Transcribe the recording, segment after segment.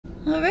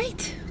All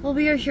right, well,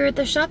 we are here at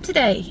the shop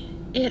today.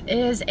 It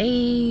is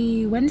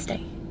a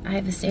Wednesday. I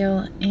have a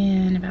sale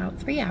in about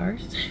 3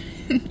 hours,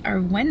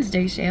 our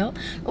Wednesday sale.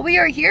 But we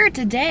are here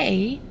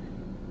today,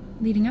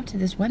 leading up to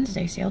this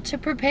Wednesday sale, to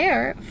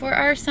prepare for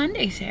our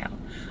Sunday sale,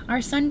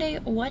 our Sunday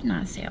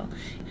whatnot sale.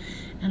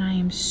 And I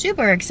am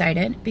super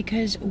excited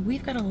because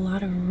we've got a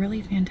lot of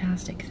really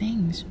fantastic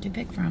things to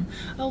pick from.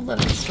 Oh, look,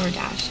 it's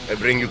DoorDash. I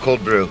bring you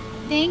cold brew.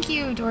 Thank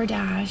you,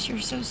 DoorDash. You're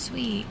so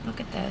sweet.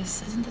 Look at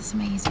this. Isn't this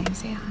amazing?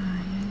 Say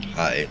hi.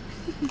 Hi.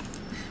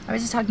 I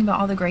was just talking about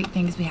all the great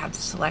things we have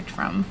to select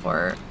from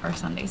for our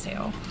Sunday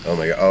sale. Oh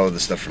my god, oh, the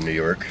stuff from New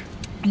York?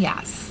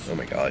 Yes. Oh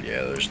my god,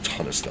 yeah, there's a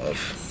ton of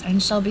stuff.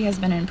 And Shelby has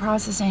been in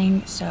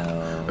processing, so...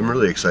 I'm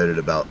really excited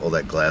about all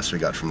that glass we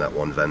got from that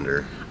one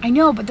vendor. I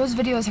know, but those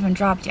videos haven't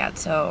dropped yet,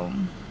 so...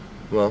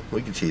 Well,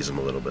 we can tease them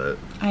a little bit.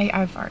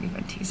 I've already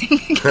been teasing.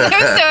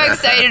 I'm so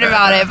excited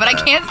about it, but I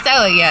can't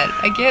sell it yet.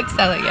 I can't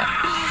sell it yet.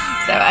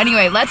 So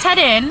anyway, let's head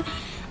in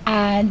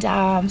and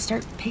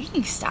start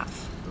picking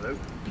stuff. Hello?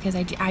 Because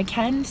I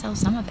can sell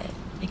some of it,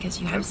 because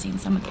you have seen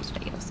some of those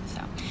videos,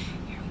 so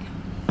here we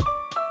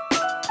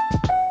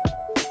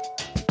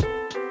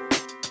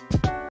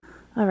go.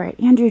 All right,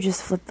 Andrew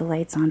just flipped the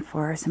lights on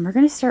for us, and we're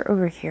going to start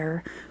over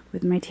here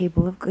with my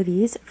table of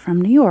goodies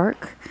from New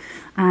York.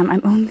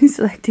 I'm only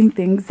selecting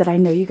things that I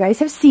know you guys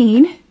have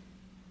seen.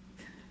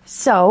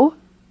 So,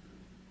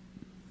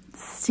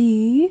 let's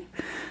see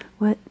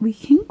what we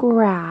can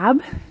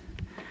grab.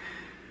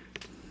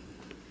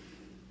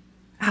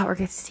 Oh, we're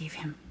going to save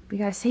him. We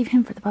got to save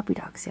him for the puppy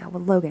dog sale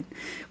with Logan,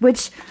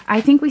 which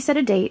I think we set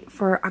a date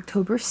for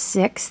October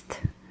 6th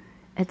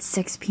at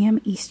 6 p.m.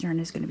 Eastern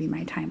is going to be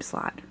my time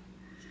slot.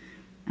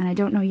 And I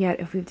don't know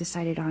yet if we've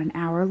decided on an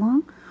hour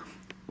long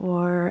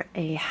or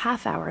a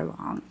half hour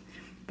long,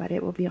 but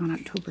it will be on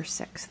October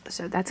 6th.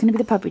 So that's going to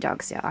be the puppy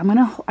dog sale. I'm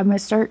gonna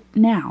start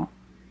now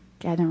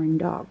gathering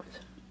dogs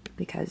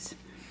because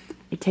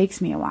it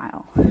takes me a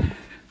while. I'm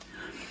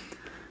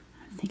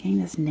thinking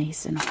this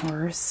Nason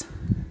horse.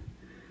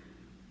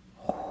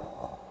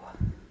 Oh.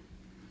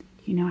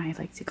 You know I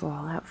like to go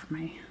all out for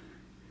my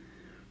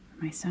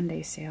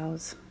Sunday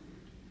sales.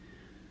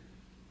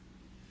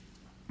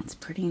 It's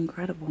pretty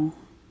incredible.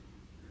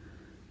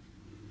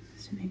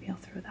 So maybe I'll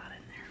throw that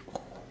in there.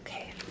 Oh,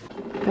 okay.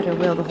 Better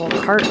wheel the whole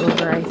cart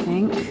over, I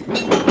think.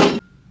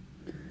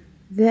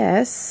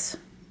 This,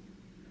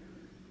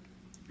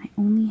 I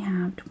only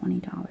have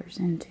 $20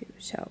 into,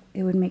 so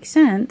it would make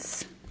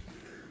sense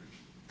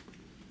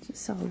to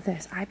sell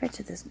this. I bet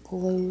you this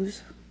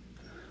glows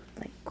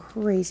like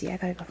crazy. I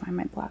gotta go find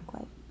my black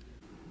light.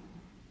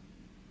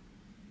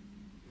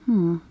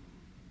 Maybe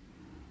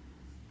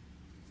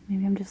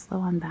I'm just low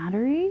on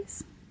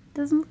batteries?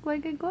 Doesn't look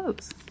like it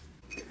glows.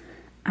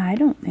 I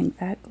don't think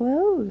that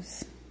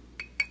glows.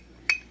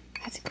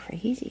 That's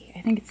crazy.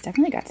 I think it's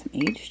definitely got some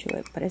age to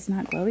it, but it's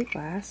not glowy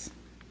glass.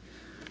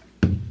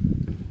 It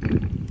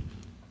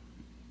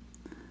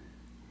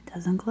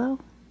doesn't glow.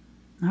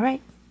 All right.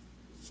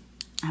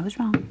 I was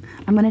wrong.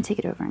 I'm going to take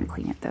it over and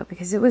clean it, though,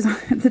 because it was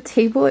on the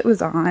table it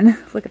was on.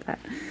 Look at that.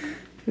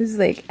 It was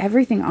like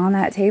everything on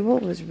that table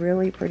was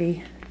really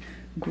pretty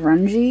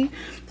grungy.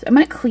 So I'm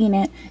going to clean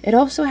it. It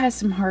also has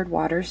some hard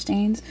water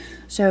stains.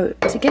 So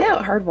to get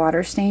out hard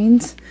water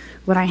stains,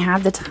 when I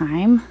have the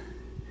time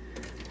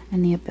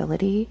and the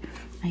ability,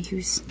 I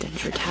use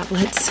denture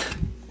tablets.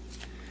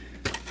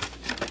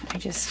 I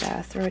just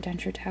throw a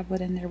denture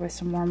tablet in there with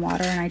some warm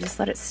water and I just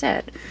let it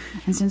sit.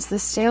 And since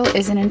this sale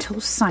isn't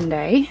until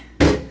Sunday,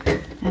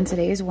 and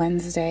today is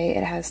Wednesday,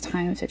 it has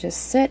time to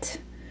just sit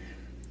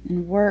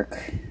and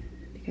work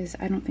because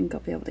I don't think I'll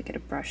be able to get a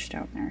brush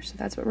down there. So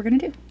that's what we're going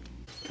to do.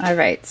 All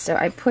right, so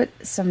I put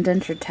some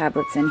denture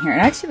tablets in here. It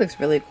actually looks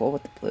really cool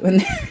with the blue in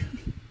there.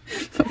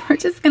 But we're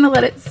just going to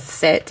let it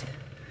sit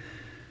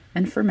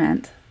and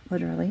ferment,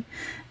 literally.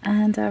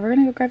 And we're going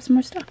to go grab some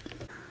more stuff.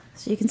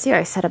 So you can see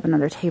I set up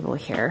another table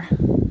here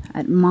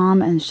at Mom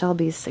and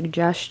Shelby's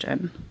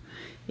suggestion.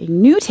 A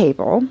new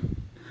table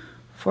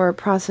for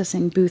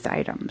processing booth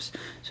items.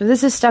 So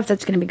this is stuff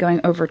that's going to be going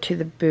over to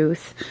the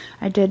booth.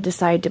 I did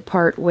decide to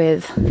part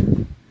with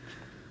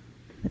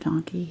the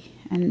donkey,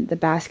 and the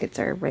baskets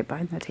are right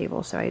behind the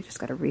table, so I just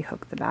got to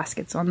rehook the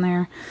baskets on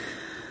there.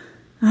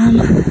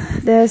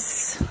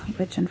 This,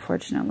 which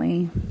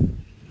unfortunately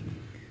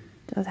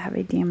does have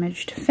a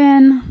damaged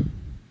fin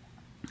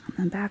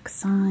on the back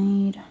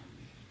side.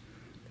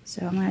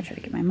 So I'm going to try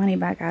to get my money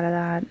back out of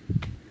that.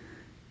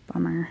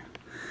 Bummer.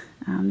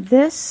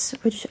 This,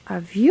 which a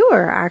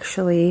viewer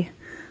actually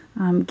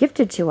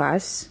gifted to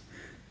us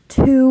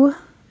to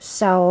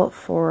sell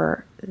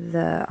for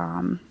the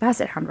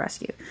Basset Hound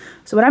Rescue.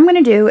 So what I'm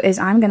going to do is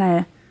I'm going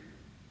to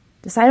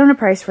decide on a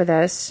price for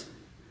this.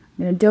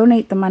 I'm going to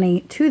donate the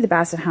money to the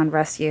Basset Hound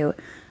Rescue,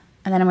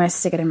 and then I'm going to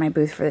stick it in my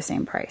booth for the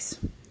same price.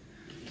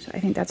 So I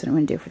think that's what I'm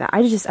going to do for that.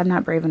 I'm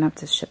not brave enough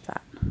to ship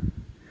that.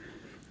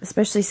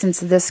 Especially since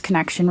this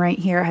connection right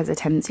here has a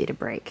tendency to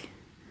break.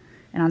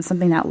 And on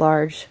something that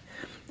large,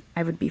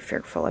 I would be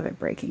fearful of it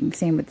breaking.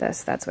 Same with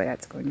this. That's why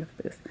that's going to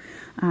the booth.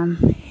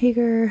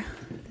 Hager,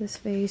 this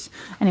vase.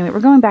 Anyway, we're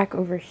going back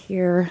over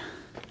here.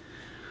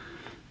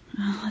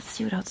 Let's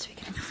see what else we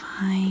can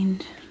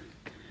find.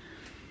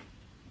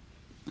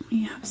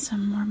 We have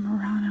some more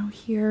Murano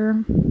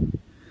here.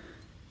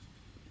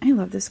 I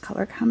love this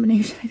color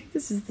combination. I think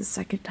this is the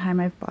second time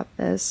I've bought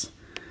this.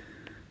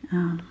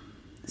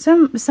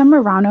 Some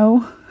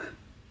Murano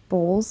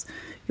bowls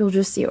you'll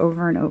just see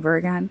over and over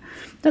again.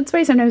 That's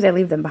why sometimes I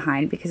leave them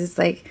behind, because it's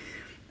like,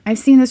 I've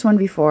seen this one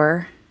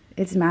before.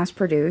 It's mass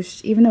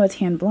produced, even though it's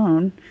hand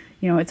blown,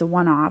 you know, it's a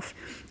one-off.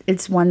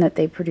 It's one that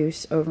they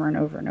produce over and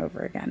over and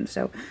over again.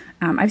 So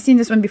I've seen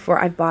this one before.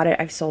 I've bought it.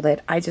 I've sold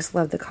it. I just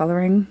love the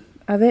coloring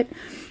of it.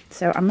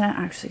 So I'm going to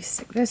actually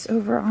stick this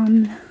over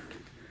on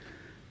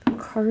the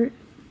cart.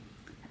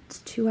 It's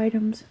 2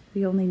 items.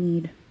 We only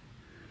need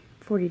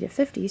 40 to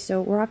 50,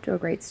 so we're off to a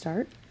great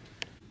start.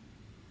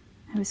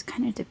 I was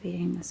kind of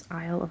debating this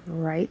Isle of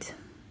Right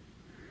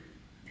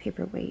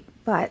paperweight,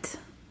 but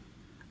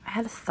I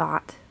had a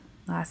thought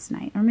last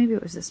night, or maybe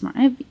it was this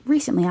morning.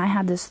 Recently, I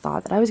had this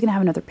thought that I was going to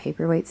have another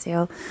paperweight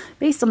sale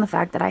based on the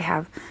fact that I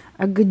have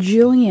a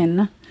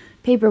gajillion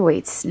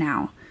paperweights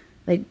now.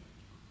 Like,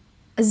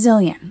 a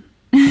zillion.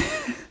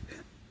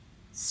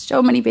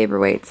 So many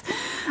paperweights,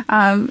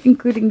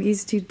 including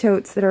these 2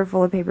 totes that are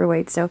full of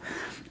paperweights. So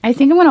I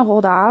think I'm going to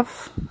hold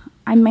off.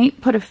 I might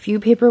put a few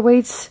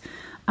paperweights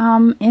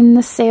in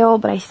the sale,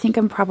 but I think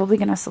I'm probably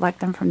going to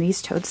select them from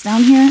these totes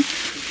down here,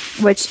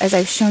 which, as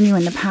I've shown you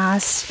in the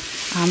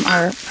past,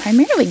 are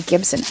primarily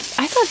Gibson.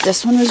 I thought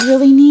this one was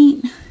really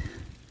neat.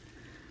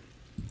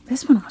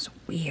 This one was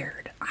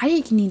weird.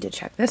 I need to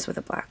check this with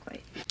a black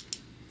light.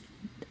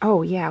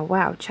 Oh yeah,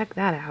 wow, check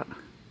that out.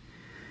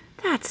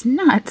 That's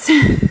nuts.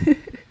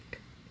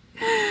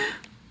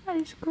 That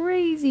is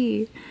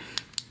crazy.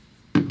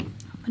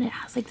 But it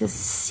has like this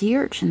sea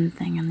urchin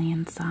thing on the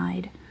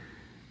inside.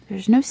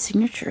 There's no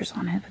signatures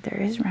on it, but there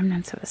is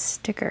remnants of a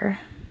sticker.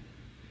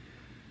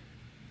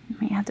 I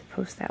might have to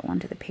post that one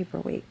to the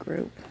paperweight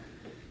group.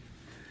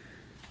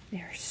 They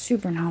are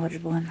super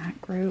knowledgeable in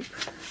that group.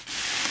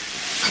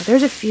 So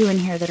there's a few in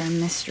here that are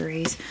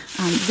mysteries.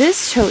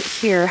 This tote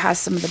here has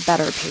some of the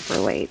better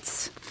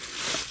paperweights.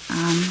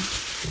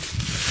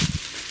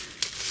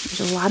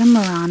 There's a lot of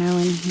Murano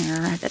in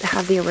here that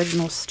have the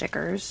original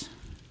stickers.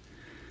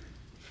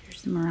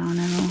 Here's the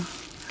Murano.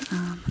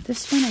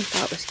 This one I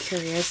thought was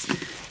curious.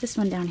 This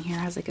one down here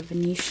has like a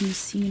Venetian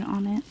scene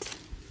on it.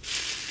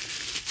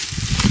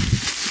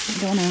 I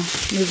don't want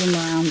to move them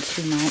around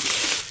too much.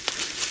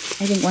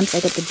 I think once I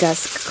get the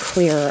desk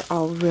clear,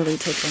 I'll really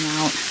take them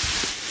out.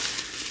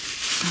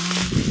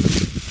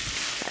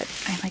 But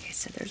like I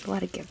said, there's a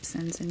lot of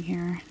Gibsons in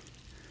here.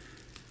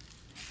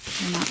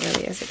 They're not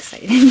really as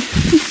exciting.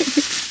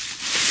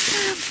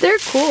 They're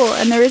cool,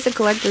 and there is a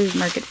collector's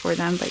market for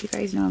them, but you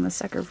guys know I'm a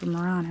sucker for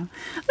Murano.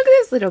 Look at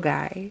this little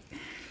guy.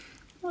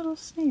 Little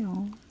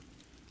snail.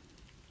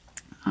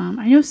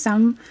 I know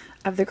some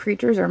of the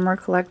creatures are more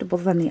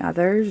collectible than the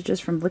others,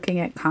 just from looking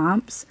at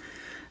comps.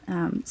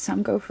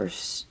 Some go for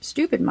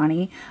stupid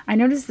money. I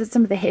noticed that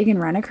some of the Hagen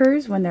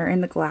Renekers, when they're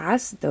in the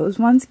glass, those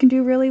ones can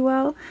do really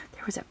well.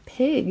 There was a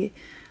pig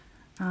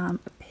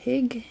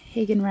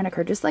Hagen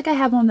Reneker, just like I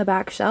have on the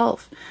back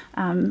shelf,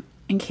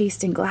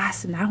 encased in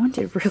glass, and that one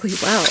did really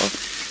well.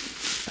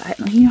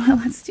 But you know what,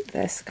 let's do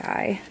this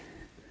guy.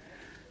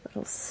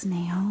 Little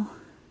snail.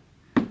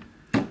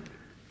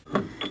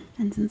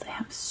 And since I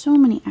have so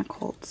many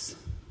Eckholts,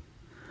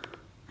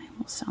 I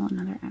will sell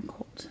another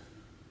Eckholt.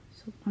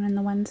 So one in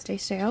the Wednesday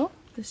sale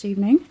this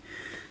evening,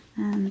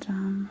 and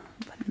I'll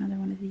put another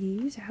one of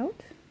these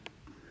out.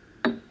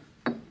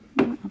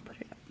 I'll put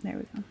it up. There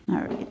we go.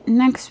 Alright,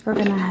 next we're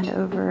gonna head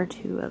over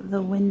to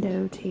the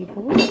window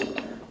table.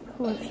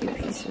 Pull a few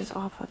pieces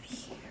off of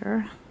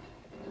here.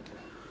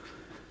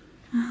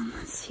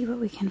 Let's see what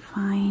we can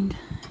find.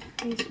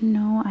 You guys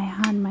know I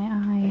had my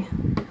eye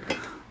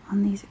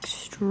on these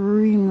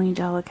extremely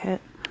delicate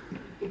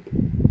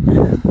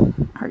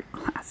art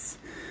class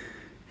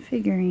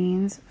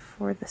figurines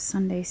for the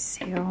Sunday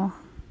sale.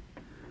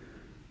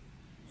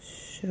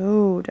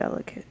 So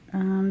delicate.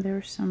 There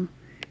were some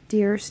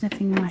deer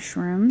sniffing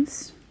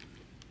mushrooms.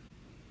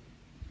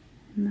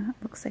 And that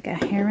looks like a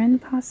heron,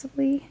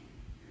 possibly.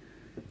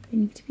 They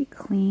need to be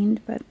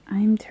cleaned, but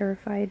I'm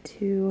terrified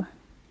to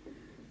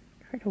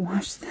try to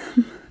wash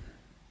them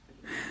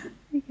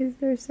because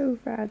they're so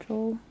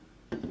fragile.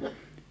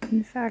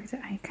 In fact,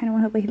 I kind of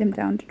want to lay them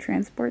down to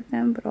transport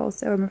them, but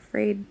also I'm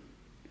afraid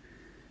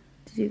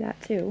to do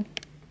that too.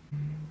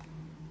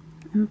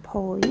 And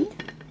Polly.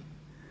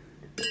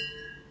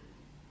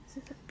 This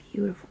is a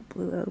beautiful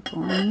blue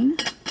opaline.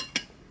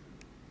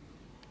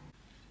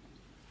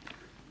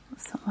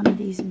 So one of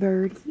these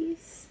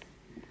birdies.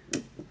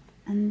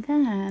 And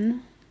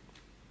then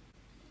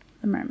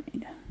the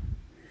mermaid.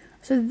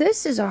 So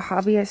this is a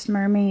hobbyist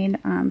mermaid.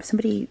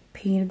 Somebody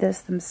painted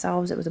this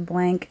themselves. It was a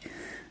blank.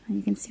 And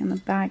you can see on the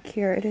back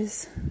here it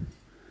is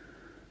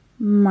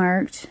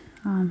marked.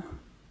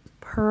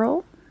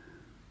 Pearl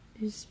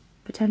is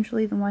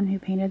potentially the one who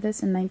painted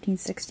this in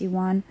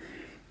 1961.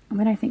 And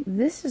then I think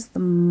this is the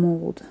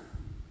mold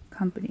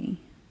company.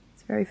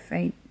 It's very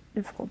faint,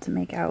 difficult to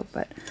make out,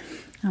 but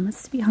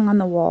it's to be hung on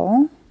the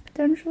wall,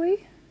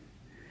 potentially.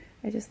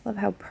 I just love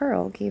how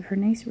Pearl gave her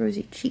nice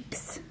rosy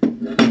cheeks.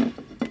 That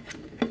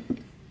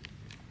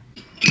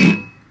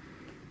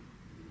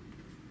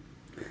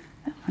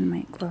one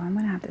might glow. I'm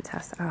going to have to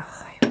test. Oh,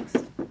 I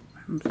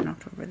almost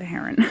knocked over the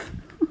heron.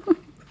 I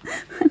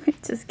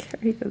might just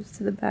carry those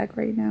to the back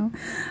right now.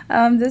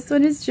 This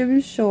one is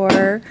Jim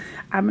Shore.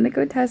 I'm going to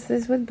go test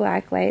this with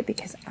black light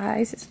because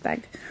I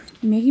suspect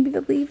maybe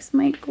the leaves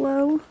might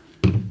glow.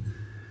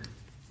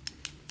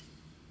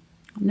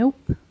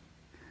 Nope.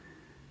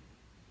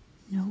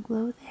 No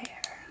glow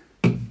there.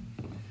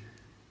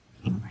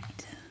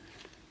 Alright.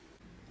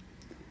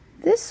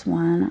 This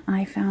one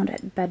I found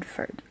at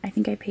Bedford. I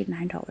think I paid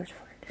 $9 for it.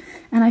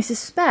 And I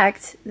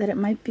suspect that it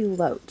might be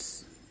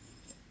Lotes.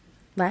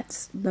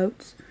 Lotes.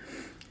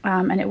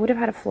 And it would have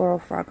had a floral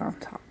frog on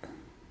top.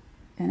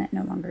 And it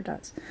no longer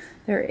does.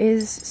 There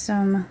is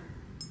some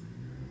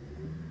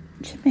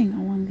chipping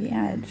along the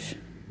edge.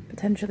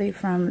 Potentially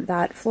from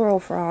that floral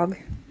frog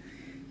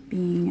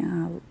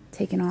being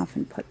taken off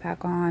and put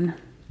back on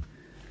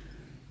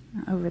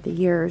over the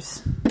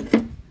years.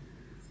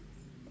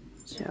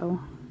 So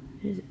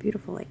it is a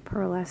beautiful like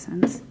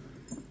pearlescence.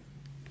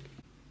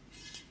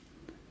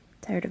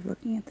 Tired of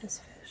looking at this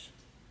fish.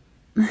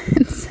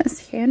 It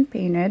says hand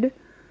painted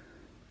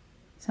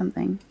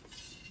something.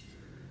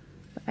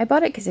 But I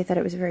bought it because I thought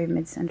it was very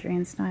mid-century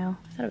in style.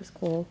 I thought it was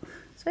cool,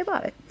 so I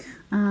bought it.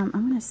 I'm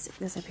gonna stick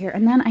this up here,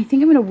 and then I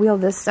think I'm gonna wheel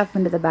this stuff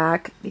into the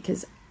back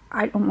because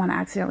I don't want to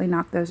accidentally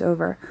knock those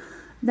over.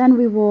 Then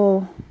we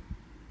will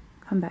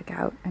come back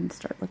out and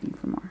start looking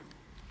for more.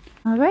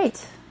 All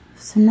right,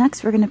 so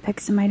next we're going to pick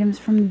some items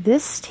from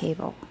this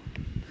table.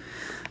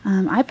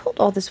 I pulled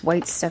all this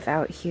white stuff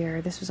out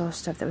here. This was all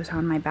stuff that was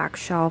on my back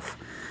shelf,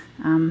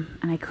 and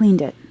I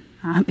cleaned it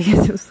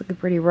because it was looking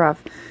pretty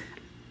rough.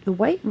 The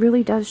white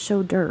really does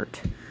show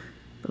dirt,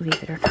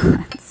 believe it or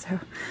not. So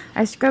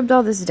I scrubbed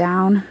all this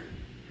down,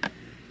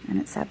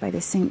 and it sat by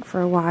the sink for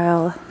a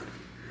while,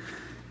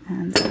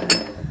 and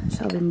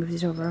Shelby moved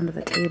it over onto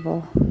the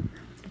table.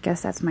 I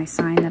guess that's my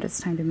sign that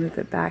it's time to move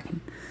it back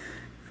and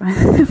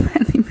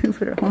finally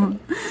move it along.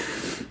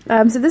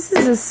 So this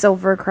is a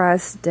silver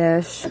crest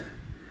dish.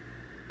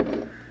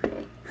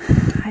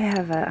 I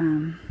have a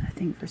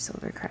thing for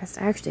silver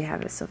crest. I actually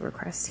have a silver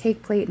crest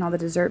cake plate and all the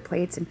dessert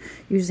plates, and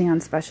usually on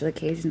special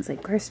occasions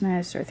like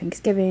Christmas or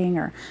Thanksgiving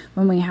or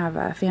when we have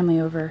a family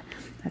over,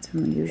 that's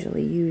when we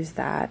usually use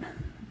that.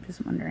 I'm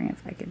just wondering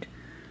if I could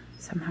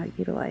somehow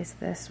utilize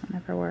this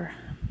whenever we're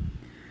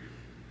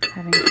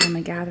having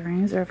family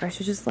gatherings, or if I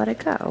should just let it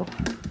go.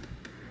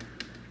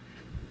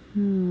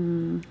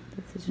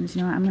 Decisions.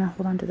 You know what? I'm going to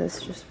hold on to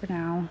this just for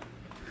now.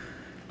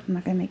 I'm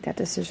not going to make that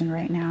decision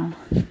right now.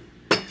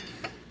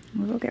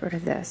 We'll get rid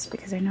of this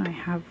because I know I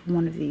have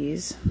one of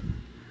these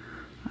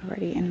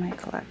already in my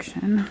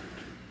collection.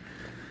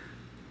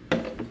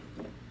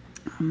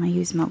 I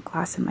use milk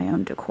glass in my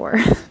own decor.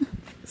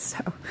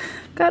 So,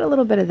 got a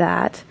little bit of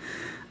that.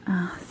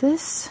 I've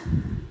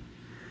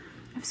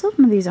sold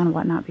one of these on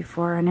Whatnot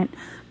before, and it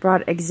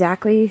brought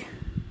exactly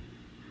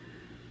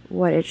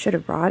what it should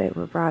have brought. It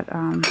would have brought,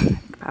 I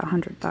think about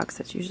 $100.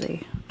 That's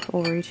usually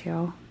full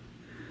retail.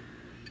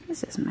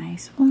 This is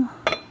nice. We'll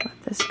let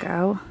this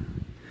go.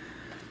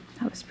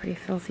 That was pretty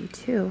filthy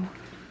too.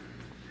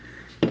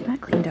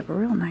 That cleaned up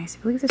real nice. I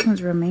believe this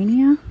one's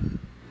Romania.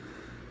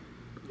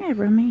 Yeah,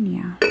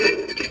 Romania.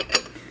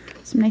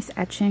 Some nice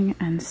etching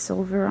and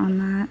silver on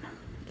that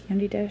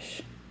candy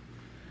dish.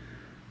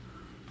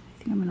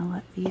 I think I'm gonna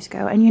let these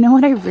go. And you know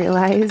what I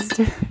realized?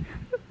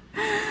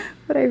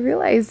 What I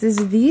realized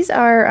is these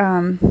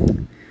are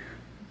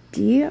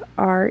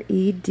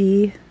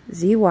D-R-E-D-Z-Y.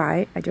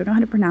 I don't know how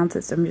to pronounce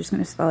it, so I'm just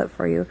gonna spell it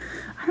for you.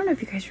 I don't know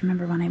if you guys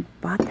remember when I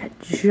bought that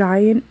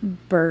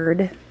giant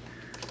bird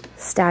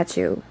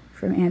statue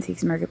from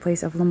Antiques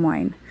Marketplace of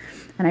Lemoyne.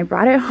 And I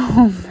brought it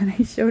home and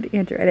I showed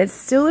Andrew, and it's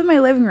still in my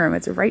living room.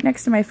 It's right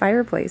next to my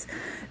fireplace.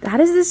 That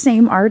is the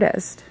same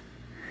artist.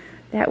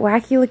 That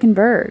wacky looking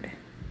bird.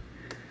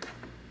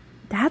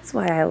 That's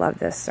why I love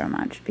this so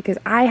much, because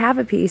I have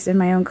a piece in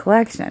my own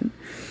collection.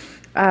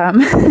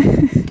 That's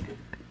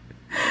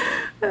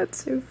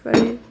so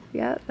funny.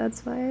 Yeah,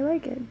 that's why I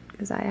like it,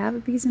 because I have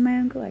a piece in my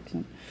own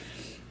collection.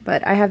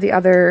 But I have the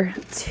other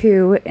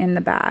two in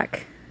the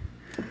back.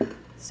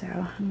 So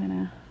I'm going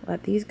to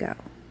let these go,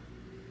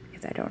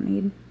 because I don't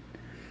need...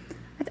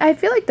 I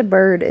feel like the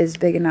bird is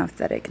big enough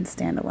that it can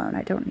stand alone.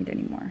 I don't need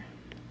any more.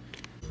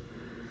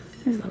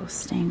 There's a little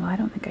stangle. I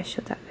don't think I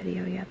showed that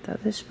video yet, though.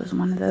 This was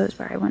one of those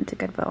where I went to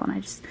Goodwill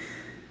and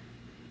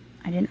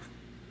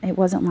it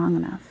wasn't long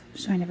enough,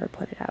 so I never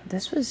put it out.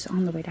 This was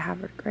on the way to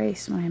Havre de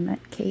Grace when I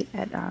met Kate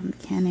at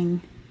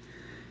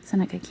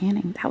Seneca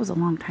Canning. That was a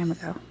long time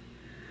ago.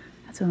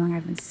 That's how long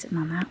I've been sitting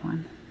on that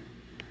one.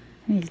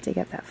 I need to dig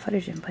up that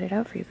footage and put it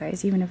out for you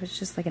guys, even if it's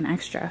just like an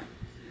extra.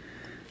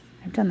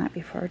 I've done that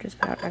before, just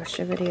put out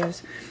extra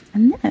videos.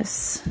 And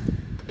this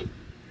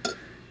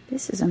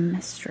This is a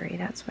mystery.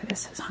 That's why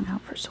this has hung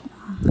out for so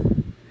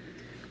long.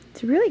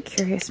 It's a really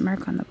curious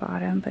mark on the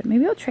bottom, but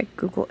maybe I'll try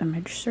Google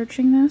image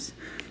searching this.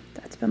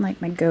 That's been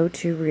like my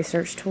go-to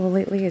research tool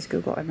lately is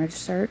Google image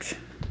search.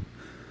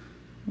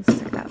 We'll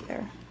stick that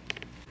there.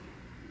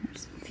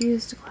 There's some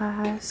fused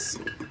glass.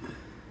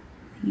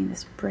 Thinking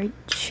this bright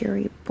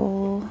cherry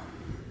bowl.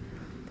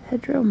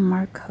 Pedro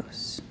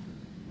Marcos.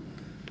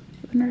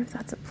 I wonder if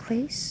that's a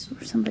place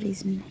or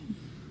somebody's name.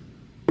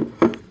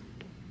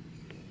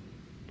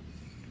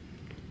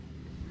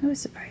 I was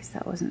surprised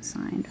that wasn't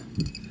signed.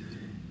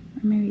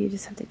 Or maybe you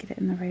just have to get it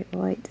in the right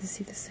light to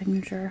see the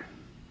signature.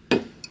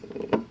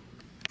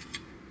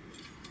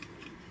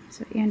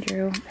 So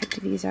Andrew picked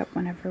these up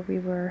whenever we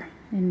were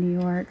in New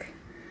York.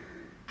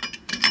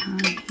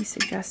 He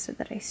suggested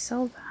that I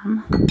sell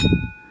them.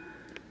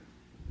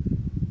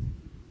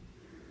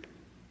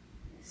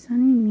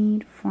 Sunny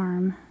Mead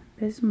Farm,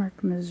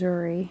 Bismarck,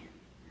 Missouri.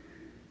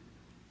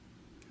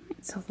 I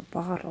might sell the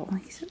bottle.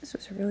 He said this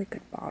was a really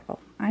good bottle.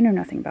 I know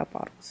nothing about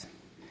bottles.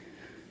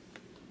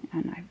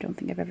 And I don't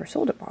think I've ever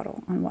sold a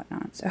bottle on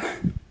Whatnot, so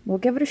we'll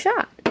give it a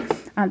shot.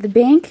 The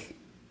bank,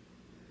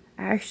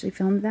 I actually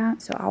filmed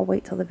that, so I'll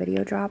wait till the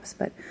video drops,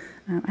 but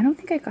I don't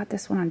think I got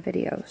this one on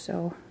video,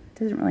 so it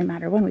doesn't really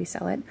matter when we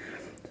sell it.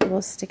 So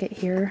we'll stick it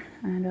here,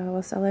 and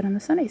we'll sell it on the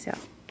Sunday sale.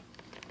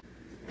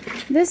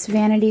 This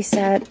vanity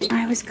set,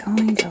 I was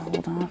going to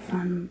hold off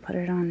on, put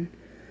it on,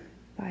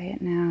 buy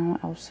it now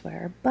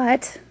elsewhere,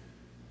 but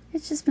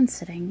it's just been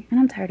sitting, and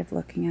I'm tired of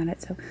looking at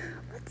it, so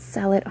let's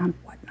sell it on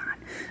Whatnot.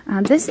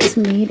 This is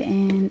made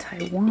in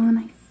Taiwan,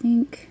 I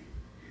think.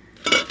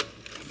 I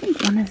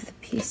think one of the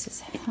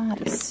pieces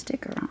had a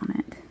sticker on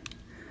it.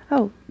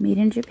 Oh, made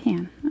in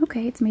Japan.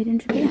 Okay, it's made in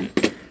Japan.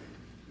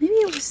 Maybe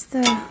it was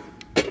the...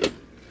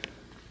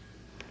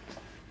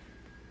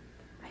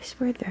 I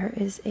swear there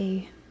is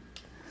a...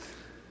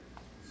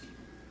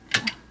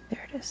 Oh,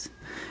 there it is.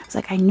 I was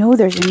like, I know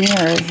there's a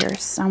mirror here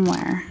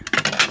somewhere.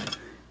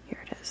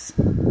 Here it is.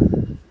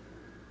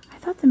 I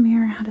thought the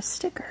mirror had a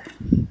sticker.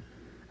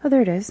 Oh,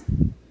 there it is.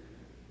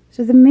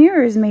 So the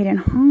mirror is made in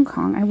Hong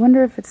Kong. I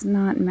wonder if it's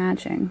not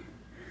matching.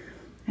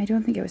 I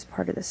don't think it was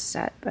part of the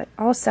set, but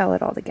I'll sell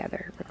it all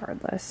together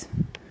regardless.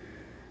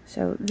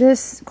 So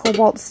this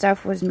cobalt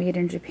stuff was made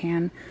in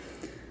Japan,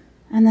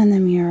 and then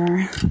the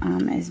mirror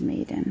is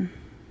made in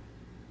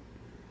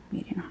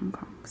Hong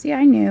Kong. See,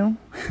 I knew.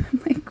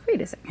 I'm like,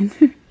 wait a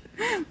second.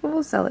 But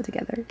we'll sell it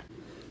together.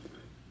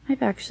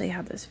 I've actually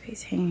had this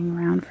vase hanging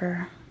around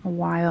for a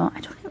while.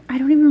 I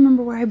don't even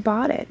remember where I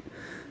bought it.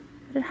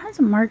 But it has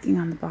a marking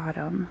on the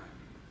bottom.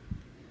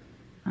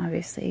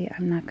 Obviously,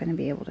 I'm not going to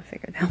be able to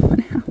figure that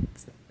one out.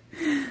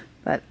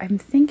 But I'm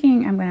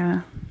thinking I'm going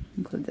to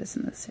include this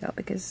in the sale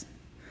because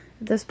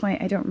at this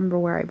point I don't remember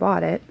where I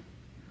bought it.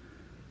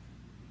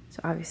 So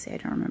obviously I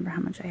don't remember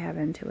how much I have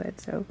into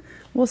it. So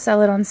we'll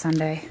sell it on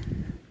Sunday.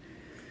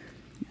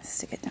 Let's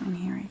stick it down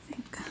here, I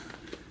think.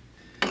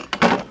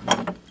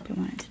 Don't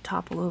want it to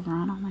topple over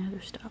on all my other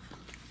stuff.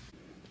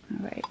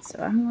 Alright, so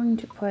I'm going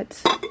to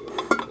put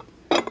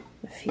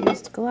the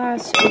fused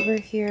glass over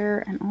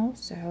here and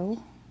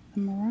also the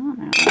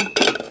Murano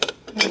that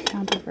I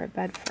found over at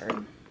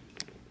Bedford.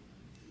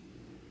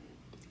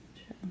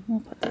 So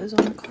we'll put those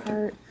on the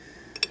cart.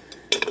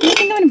 I think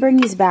I'm going to bring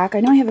these back. I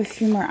know I have a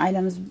few more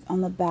items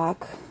on the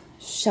back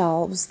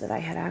shelves that I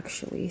had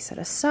actually set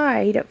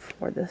aside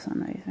for the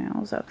Sunday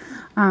sale. So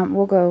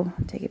we'll go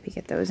take a peek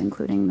at those,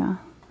 including the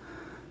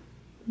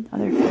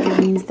other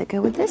figurines that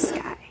go with this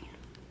guy.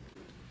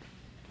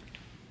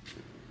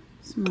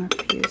 Some more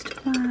fused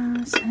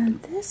glass,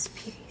 and this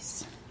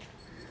piece.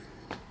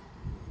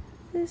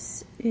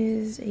 This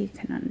is a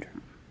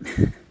conundrum.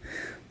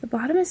 The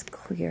bottom is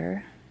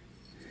clear,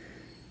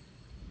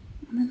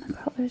 and then the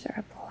colors are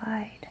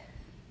applied.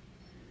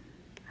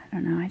 I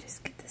don't know, I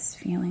just get this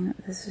feeling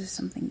that this is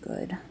something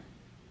good.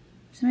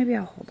 So maybe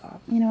I'll hold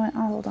off. You know what,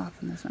 I'll hold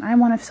off on this one. I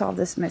want to solve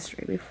this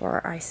mystery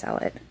before I sell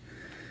it.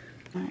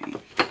 Alright,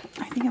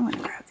 I think I'm going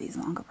to grab these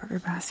longer burger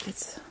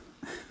baskets.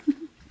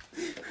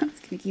 I was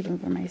going to keep them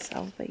for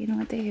myself, but you know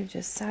what, they have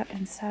just sat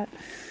and sat,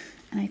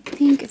 and I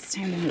think it's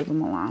time to move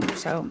them along,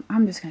 so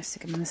I'm just going to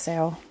stick them in the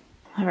sale.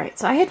 Alright,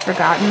 so I had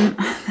forgotten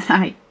that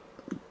I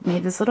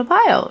made this little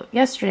pile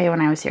yesterday when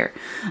I was here.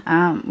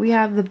 We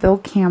have the Bill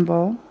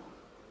Campbell.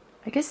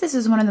 I guess this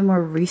is one of the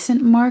more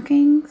recent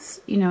markings.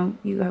 You know,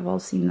 you have all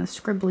seen the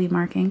scribbly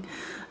marking,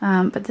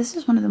 but this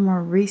is one of the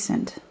more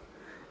recent.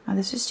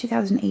 This is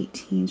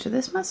 2018, so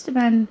this must have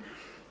been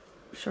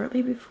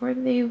shortly before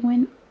they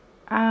went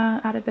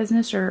out of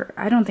business, or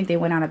I don't think they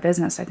went out of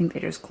business. I think they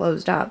just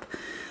closed up.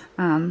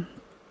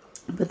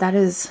 But that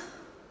is,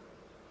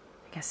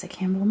 I guess, the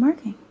Campbell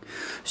marking.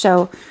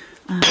 So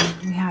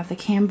we have the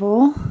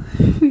Campbell.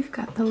 We've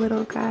got the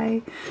little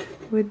guy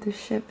with the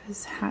ship.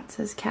 His hat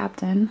says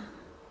captain.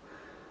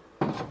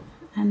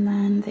 And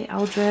then the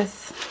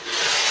Eldrith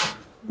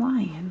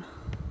lion.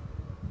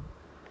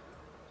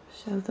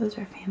 So those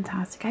are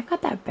fantastic. I've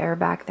got that bear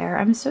back there.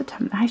 I'm so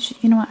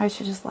tempted. You know what? I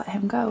should just let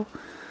him go.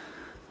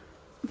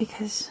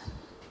 Because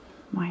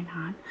Why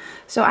not?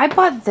 So I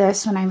bought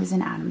this when I was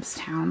in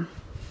Adamstown.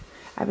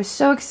 I was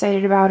so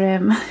excited about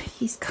him.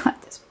 He's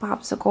got this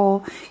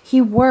popsicle.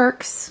 He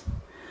works.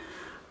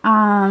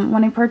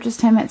 When I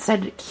purchased him, it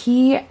said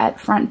key at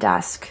front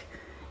desk.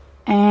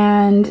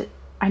 And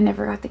I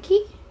never got the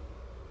key.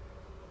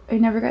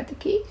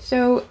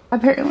 So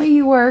apparently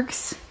he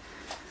works.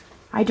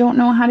 I don't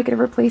know how to get a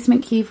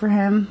replacement key for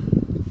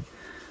him.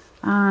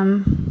 I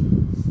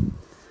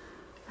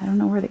don't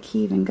know where the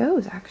key even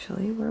goes,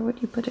 actually. Where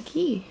would you put a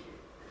key?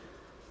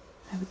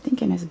 I would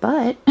think in his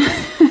butt.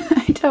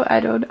 I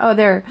don't, oh,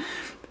 there,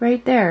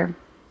 right there.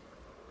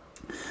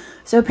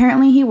 So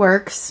apparently he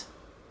works.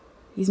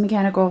 He's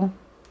mechanical.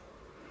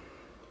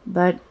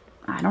 But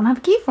I don't have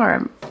a key for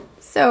him.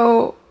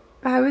 So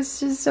I was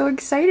just so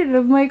excited.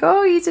 I'm like,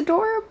 oh, he's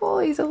adorable.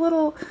 He's a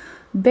little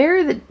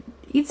bear that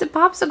eats a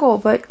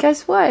popsicle. But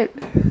guess what?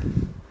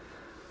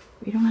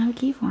 We don't have a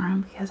key for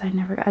him because I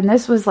never got, and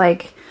this was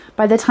like,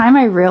 by the time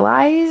I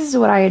realized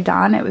what I had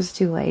done, it was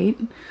too late.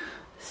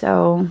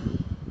 So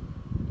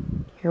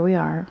here we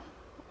are,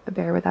 a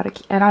bear without a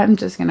key. And I'm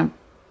just going to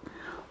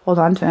hold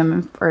on to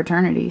him for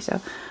eternity.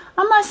 So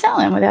I'm not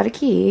selling without a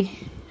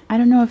key. I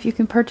don't know if you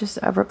can purchase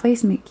a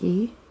replacement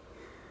key.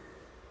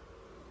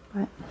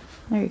 But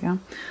there you go.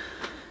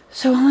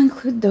 So I'll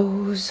include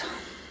those.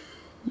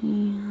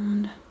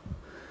 And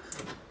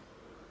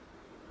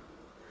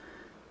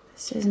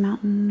this is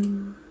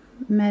Meadow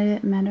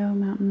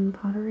Mountain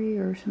Pottery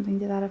or something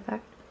to that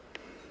effect.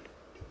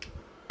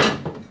 I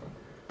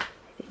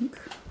think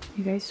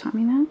you guys taught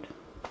me that.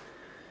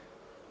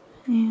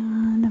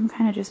 And I'm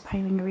kind of just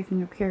piling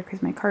everything up here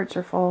because my carts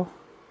are full.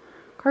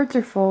 Carts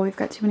are full. We've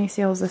got too many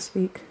sales this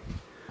week.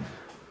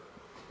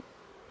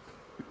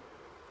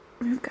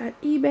 We've got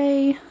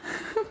eBay,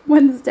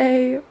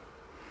 Wednesday,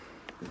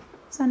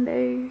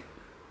 Sunday. We've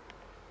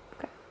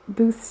got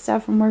booth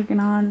stuff I'm working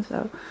on,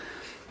 so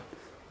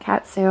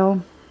cat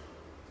sale.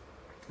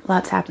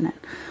 Lots happening.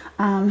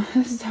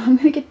 So I'm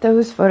gonna get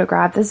those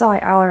photographed. This is all I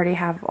already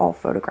have all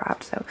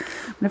photographed. So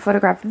I'm gonna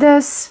photograph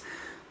this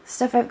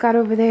stuff I've got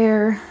over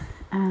there,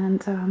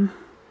 and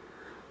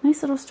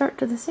nice little start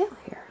to the sale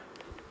here.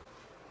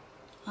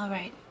 All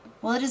right.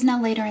 Well, it is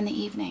now later in the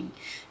evening,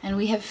 and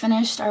we have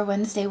finished our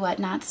Wednesday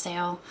Whatnot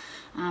sale.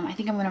 I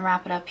think I'm going to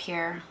wrap it up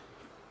here.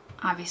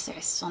 Obviously,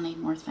 I still need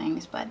more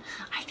things, but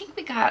I think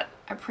we got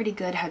a pretty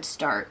good head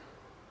start.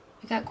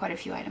 We got quite a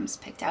few items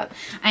picked out.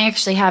 I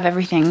actually have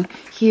everything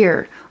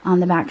here on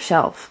the back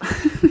shelf.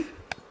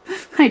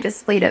 I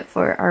displayed it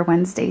for our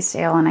Wednesday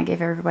sale, and I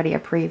gave everybody a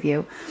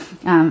preview.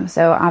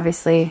 So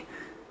obviously,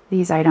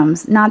 these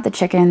items, not the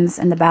chickens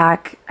in the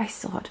back, I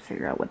still have to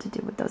figure out what to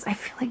do with those. I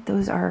feel like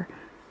those are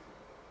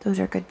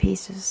good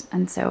pieces,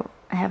 and so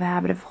I have a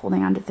habit of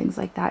holding on to things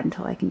like that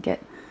until I can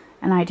get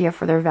an idea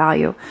for their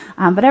value.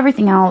 But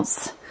everything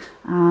else,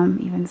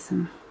 even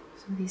some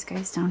of these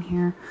guys down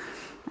here.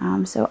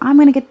 So I'm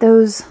going to get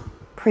those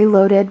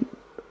preloaded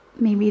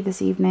maybe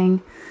this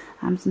evening,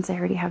 since I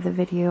already have the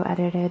video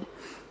edited.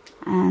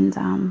 And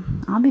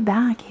I'll be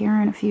back here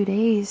in a few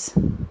days,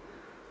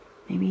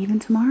 maybe even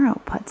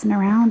tomorrow, putzing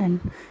around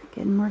and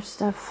getting more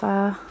stuff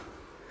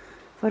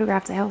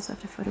photographed. I also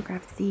have to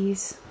photograph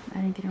these.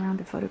 I didn't get around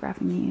to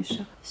photographing these.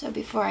 So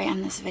before I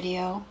end this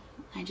video,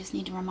 I just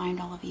need to remind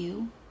all of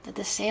you that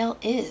the sale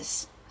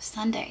is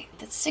Sunday.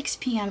 That's 6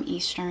 p.m.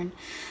 Eastern.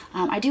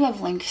 I do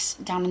have links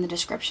down in the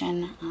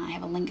description. I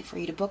have a link for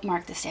you to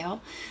bookmark the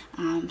sale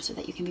so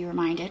that you can be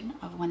reminded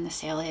of when the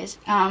sale is.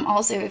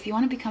 Also, if you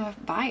want to become a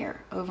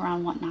buyer over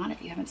on Whatnot,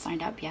 if you haven't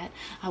signed up yet,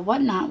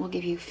 Whatnot will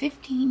give you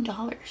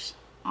 $15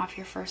 off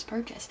your first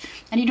purchase.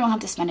 And you don't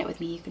have to spend it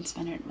with me. You can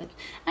spend it with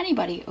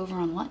anybody over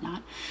on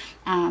Whatnot.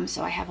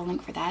 So I have a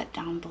link for that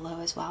down below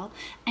as well.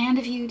 And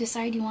if you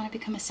decide you want to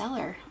become a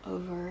seller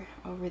over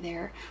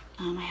there,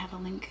 I have a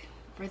link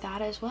for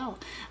that as well.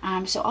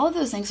 So all of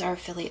those links are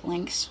affiliate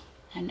links.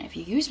 And if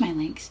you use my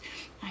links,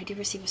 I do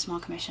receive a small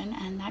commission,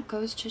 and that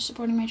goes to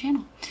supporting my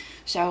channel.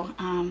 So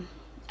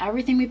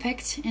everything we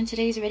picked in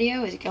today's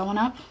video is going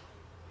up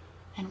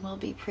and will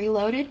be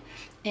preloaded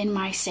in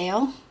my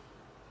sale.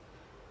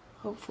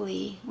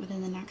 Hopefully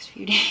within the next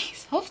few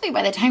days. Hopefully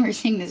by the time you're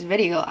seeing this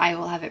video, I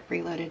will have it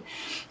preloaded.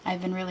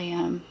 I've been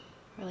really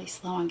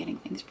slow on getting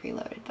things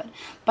preloaded, but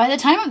by the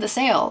time of the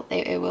sale,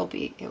 it will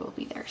be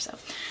there. So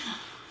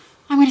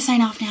I'm gonna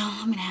sign off now.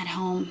 I'm gonna head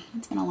home.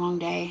 It's been a long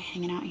day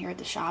hanging out here at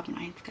the shop, and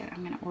I'm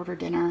gonna order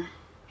dinner.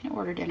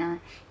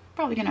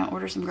 Probably gonna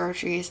order some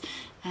groceries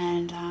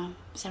and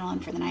settle in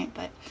for the night.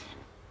 But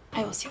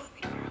I will see you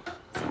later.